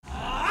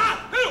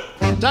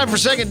Time for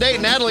second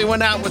date. Natalie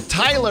went out with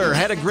Tyler,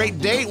 had a great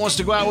date, wants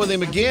to go out with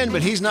him again,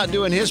 but he's not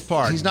doing his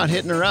part. He's not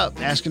hitting her up,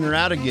 asking her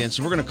out again.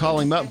 So we're going to call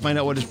him up and find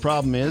out what his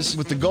problem is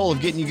with the goal of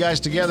getting you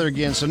guys together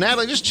again. So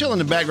Natalie, just chill in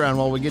the background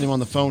while we get him on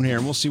the phone here,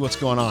 and we'll see what's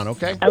going on,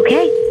 okay?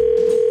 Okay.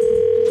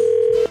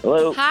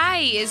 Hello? Hi,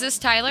 is this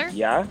Tyler?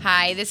 Yeah?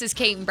 Hi, this is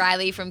Cait and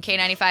Briley from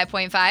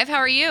K95.5. How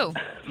are you?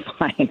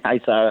 Fine. I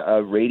saw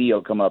a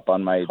radio come up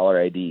on my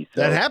caller ID.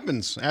 So. That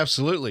happens.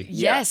 Absolutely.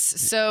 Yes.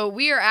 So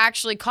we are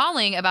actually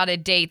calling about a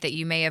date that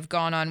you may have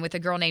gone on with a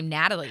girl named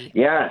Natalie.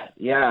 Yeah.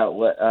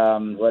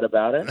 What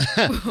about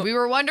it? We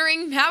were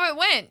wondering how it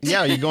went.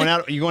 Yeah, you going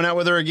out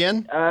with her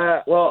again?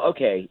 Well,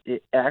 okay.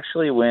 It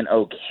actually went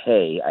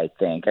okay, I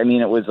think. I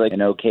mean, it was like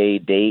an okay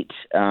date.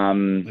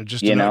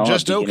 Just beginning,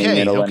 okay.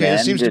 middle, Okay, and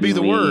that seems to end, be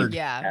the and word.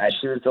 Yeah.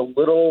 She was a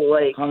little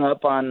hung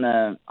up on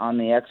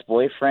the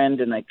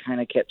ex-boyfriend, and I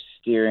kind of kept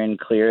steering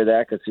clear of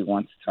that because he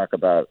wants to talk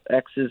about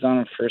exes on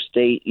a first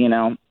date,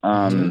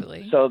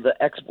 Totally. So the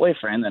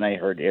ex-boyfriend that I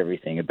heard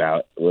everything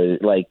about was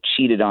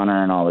cheated on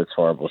her and all this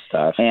horrible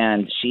stuff.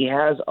 And she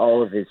has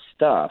all of his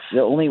stuff. The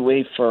only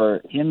way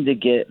for him to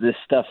get this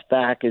stuff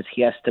back is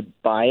he has to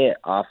buy it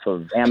off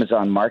of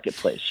Amazon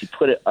Marketplace. She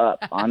put it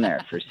up on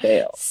there for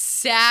sale.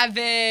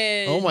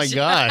 Savage. Oh my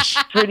gosh.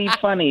 Pretty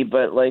funny,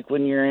 but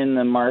when you're in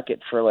the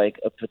market for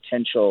a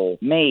potential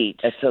mate,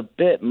 it's a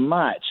bit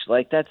much.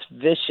 That's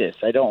vicious.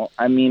 It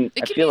I can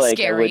feel be like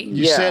scary.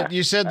 You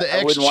said the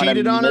ex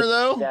cheated on her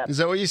though? That. Is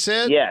that what you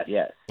said?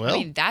 Yeah. Well, I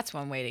mean, that's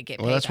one way to get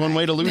paid that's one back.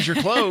 way to lose your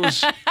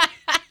clothes.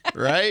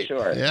 Right?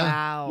 Sure. Yeah.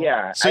 Wow.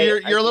 Yeah. So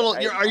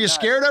are you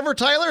scared of her,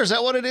 Tyler? Is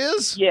that what it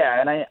is?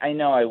 Yeah, and I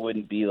know I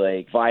wouldn't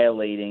be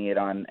violating it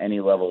on any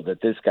level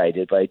that this guy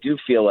did, but I do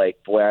feel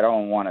boy, I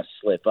don't want to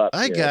slip up.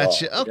 I here got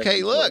at you. all.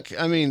 Okay, look.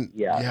 I mean,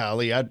 Yeah.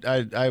 golly,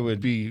 I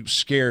would be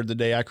scared the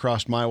day I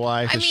crossed my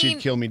wife if she'd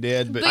kill me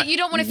dead. But you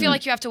don't want to feel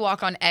like you have to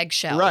walk on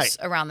eggshells Right.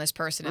 around this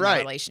person in a Right.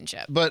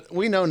 relationship. But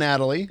we know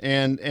Natalie,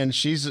 and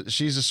she's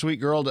a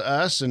sweet girl to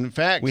us. And in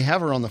fact, we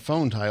have her on the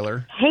phone,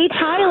 Tyler. Hey,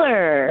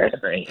 Tyler.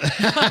 Great.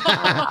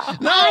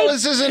 No,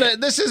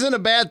 this isn't a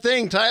bad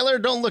thing, Tyler.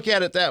 Don't look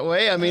at it that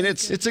way. I mean,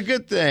 it's a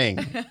good thing.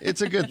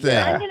 It's a good thing.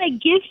 I'm going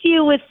to gift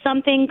you with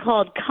something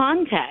called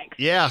context.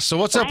 Yeah. So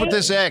what's up with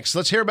this ex?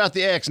 Let's hear about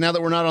the ex now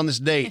that we're not on this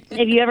date.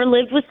 If you ever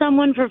lived with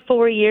someone for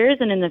 4 years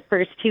and in the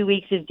first 2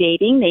 weeks of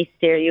dating, they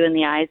stare you in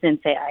the eyes and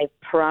say, I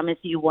promise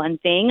you one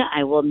thing,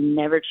 I will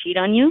never cheat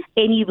on you,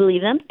 and you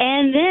believe them,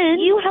 and then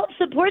you help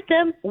support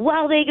them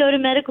while they go to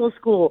medical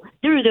school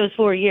through those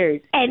 4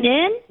 years, and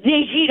then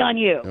they cheat on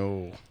you.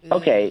 Oh.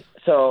 Okay,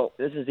 so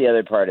this is the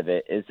other part of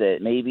it, is that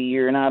maybe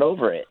you're not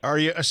over it. Are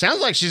you? It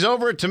sounds like she's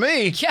over it to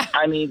me. Yeah.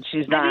 I mean,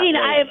 she's not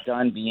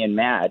done being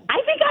mad.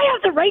 I think I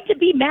have the right to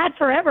be mad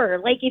forever.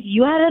 If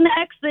you had an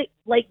ex that,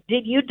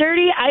 did you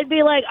dirty, I'd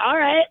be like, all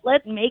right,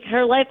 let's make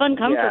her life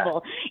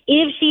uncomfortable.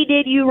 If she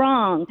did you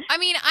wrong. I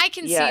mean, I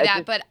can see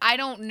that, but I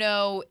don't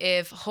know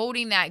if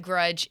holding that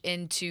grudge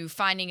into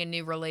finding a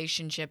new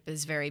relationship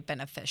is very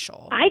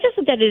beneficial. I just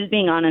look at it as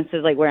being honest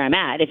is where I'm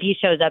at. If he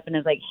shows up and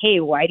is like, hey,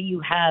 why do you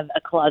have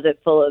a closet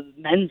full of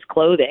men's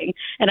clothing?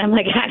 And I'm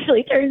like,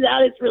 actually, turns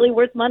out it's really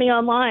worth money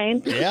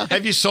online. Yeah.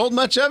 Have you sold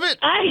much of it?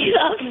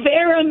 A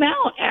fair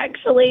amount,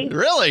 actually.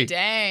 Really?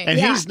 Dang. And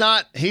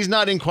he's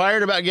not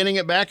inquired about getting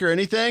it back or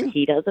anything?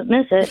 He doesn't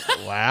miss it.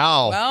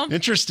 Wow. Well,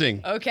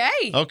 interesting.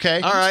 Okay. All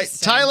right.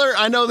 Tyler,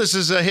 I know this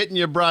is hitting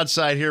you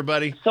broadside here,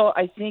 buddy. So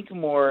I think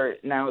more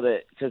now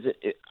that, because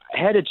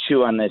I had to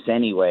chew on this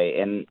anyway,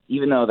 and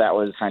even though that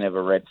was kind of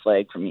a red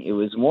flag for me, it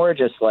was more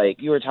just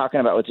you were talking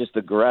about with just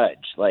the grudge.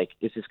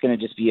 Is this going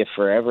to just be a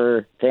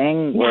forever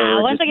thing?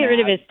 No, once I get rid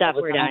of his stuff,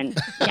 we're done.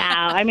 No,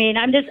 I mean,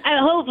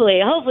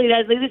 hopefully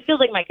this feels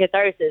like my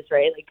catharsis,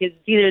 right? Because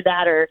it's either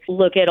that or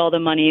look at all the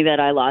money that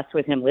I lost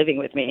with him living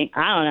with me.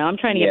 I don't know. I'm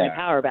trying to get my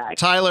power back.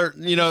 Tyler,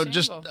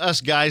 just us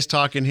guys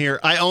talking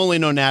here. I only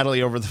know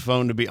Natalie over the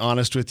phone, to be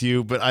honest with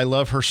you, but I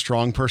love her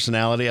strong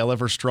personality. I love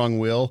her strong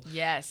will.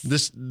 Yes.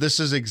 This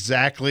is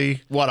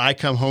exactly what I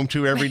come home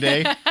to every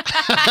day.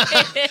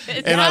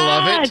 And I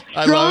love it.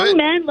 Strong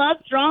men love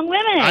strong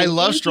women. I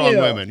love Thank strong you.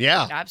 women.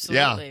 Yeah.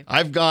 Absolutely. Yeah.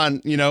 I've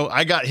gone,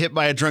 I got hit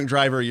by a drunk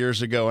driver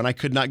years ago, and I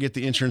could not get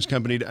the insurance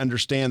company to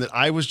understand that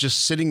I was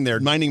just sitting there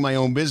minding my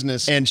own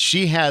business, and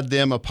she had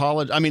them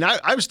apologize. I mean,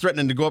 I was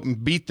threatening to go up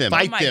and beat them,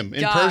 fight them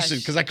in person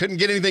because I couldn't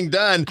get anything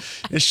done.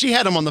 And she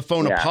had them on the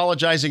phone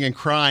apologizing and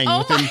crying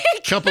within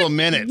a couple of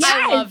minutes.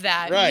 I love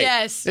that. Right.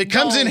 Yes. It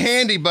comes in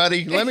handy,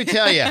 buddy. Let me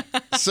tell you.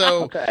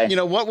 So,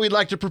 what we'd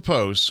like to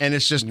propose, and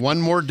it's just one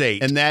more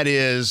date, and that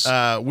is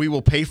we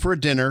will pay for a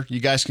dinner. You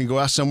guys can go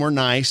out somewhere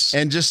nice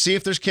and just see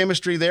if there's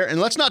chemistry there. And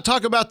let's not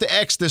talk about the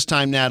ex this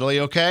time, Natalie,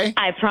 okay?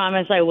 I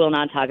promise I will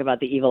not talk about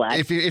the evil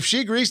ex. If she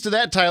agrees to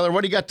that, Tyler,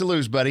 what do you got to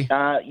lose, buddy?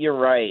 You're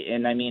right.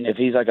 And I mean, if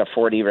he's like a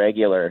 40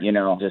 regular,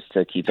 just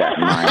to keep that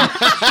in mind.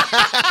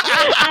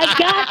 I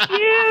got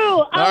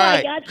you. All right,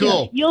 I got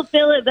cool. you. You'll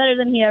feel it better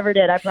than he ever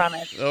did, I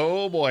promise.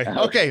 Oh, boy.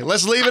 Okay,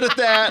 let's leave it at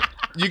that.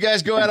 You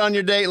guys go out on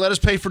your date. Let us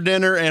pay for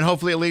dinner, and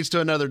hopefully it leads to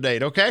another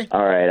date, okay?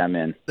 All right, I'm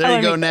in. There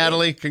you go,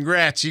 Natalie.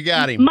 Congrats. You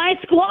got him. My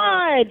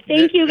squad.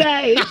 Thank you,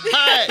 guys.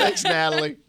 Thanks, Natalie.